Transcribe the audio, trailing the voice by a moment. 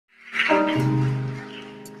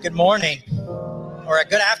Good morning, or a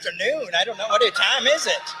good afternoon. I don't know. What time is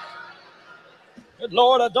it? Good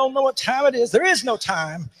Lord, I don't know what time it is. There is no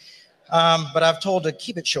time. But I've told to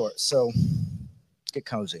keep it short, so get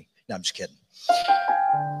cozy. No, I'm just kidding.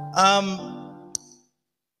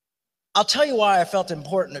 I'll tell you why I felt it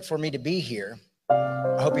important for me to be here.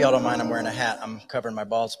 I hope y'all don't mind I'm wearing a hat. I'm covering my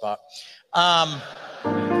bald spot.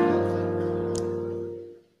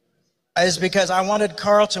 Is because I wanted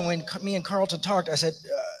Carlton, when me and Carlton talked, I said,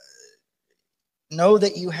 know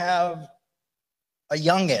that you have a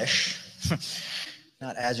youngish,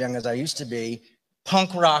 not as young as I used to be,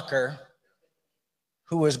 punk rocker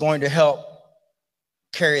who is going to help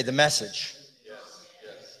carry the message.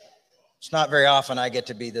 It's not very often I get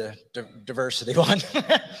to be the diversity one,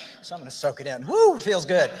 so I'm going to soak it in. Woo, feels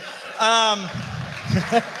good.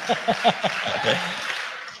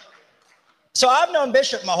 So I've known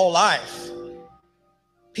Bishop my whole life.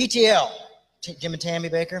 PTL, Jim and Tammy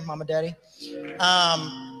Baker, Mama Daddy.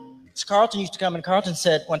 So Carlton used to come, and Carlton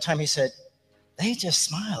said, one time he said, they just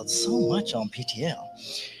smiled so much on PTL.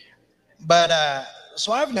 But,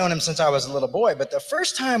 so I've known him since I was a little boy, but the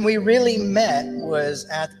first time we really met was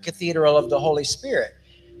at the Cathedral of the Holy Spirit.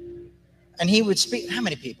 And he would speak, how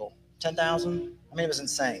many people? 10,000? I mean, it was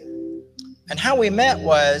insane. And how we met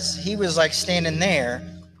was, he was like standing there,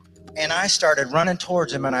 and I started running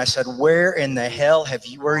towards him, and I said, where in the hell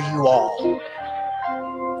were you all?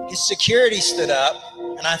 His security stood up,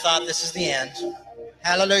 and I thought, this is the end.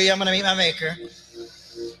 Hallelujah, I'm going to meet my maker.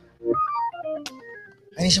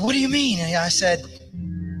 And he said, what do you mean? And I said,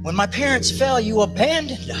 when my parents fell, you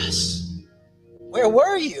abandoned us. Where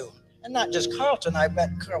were you? And not just Carlton. I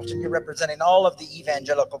met Carlton, you're representing all of the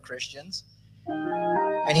evangelical Christians.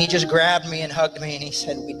 And he just grabbed me and hugged me, and he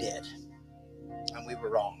said, we did. And we were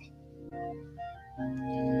wrong.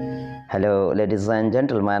 Hello, ladies and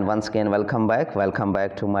gentlemen. Once again, welcome back. Welcome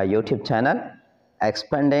back to my YouTube channel,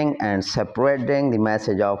 Expanding and Separating the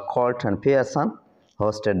Message of Carlton Pearson,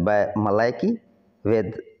 hosted by Malaki,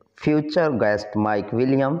 with future guest Mike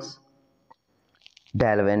Williams.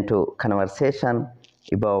 Delve into conversation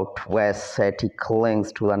about West's static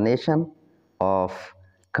links to the nation of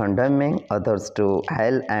condemning others to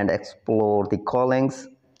hell, and explore the callings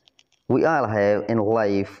we all have in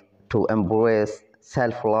life to embrace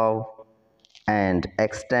self-love and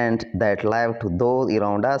extend that love to those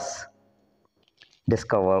around us.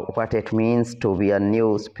 Discover what it means to be a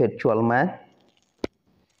new spiritual man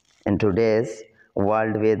in today's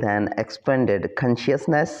world with an expanded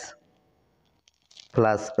consciousness.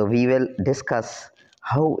 Plus, we will discuss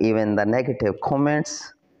how even the negative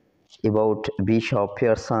comments about Bishop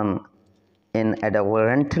Pearson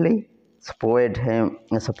inadvertently spread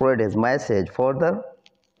his message further,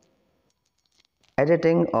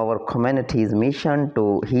 editing our community's mission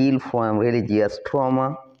to heal from religious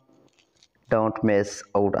trauma. Don't miss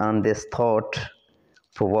out on this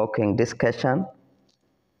thought-provoking discussion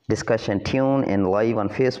tune in live on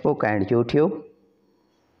Facebook and YouTube.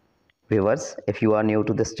 Viewers, if you are new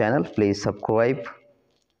to this channel, please subscribe.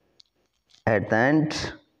 At the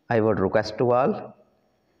end, I would request to all,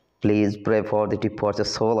 please pray for the departed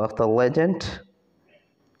soul of the legend.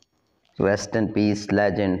 Rest in peace,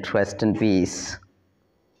 legend. Rest in peace.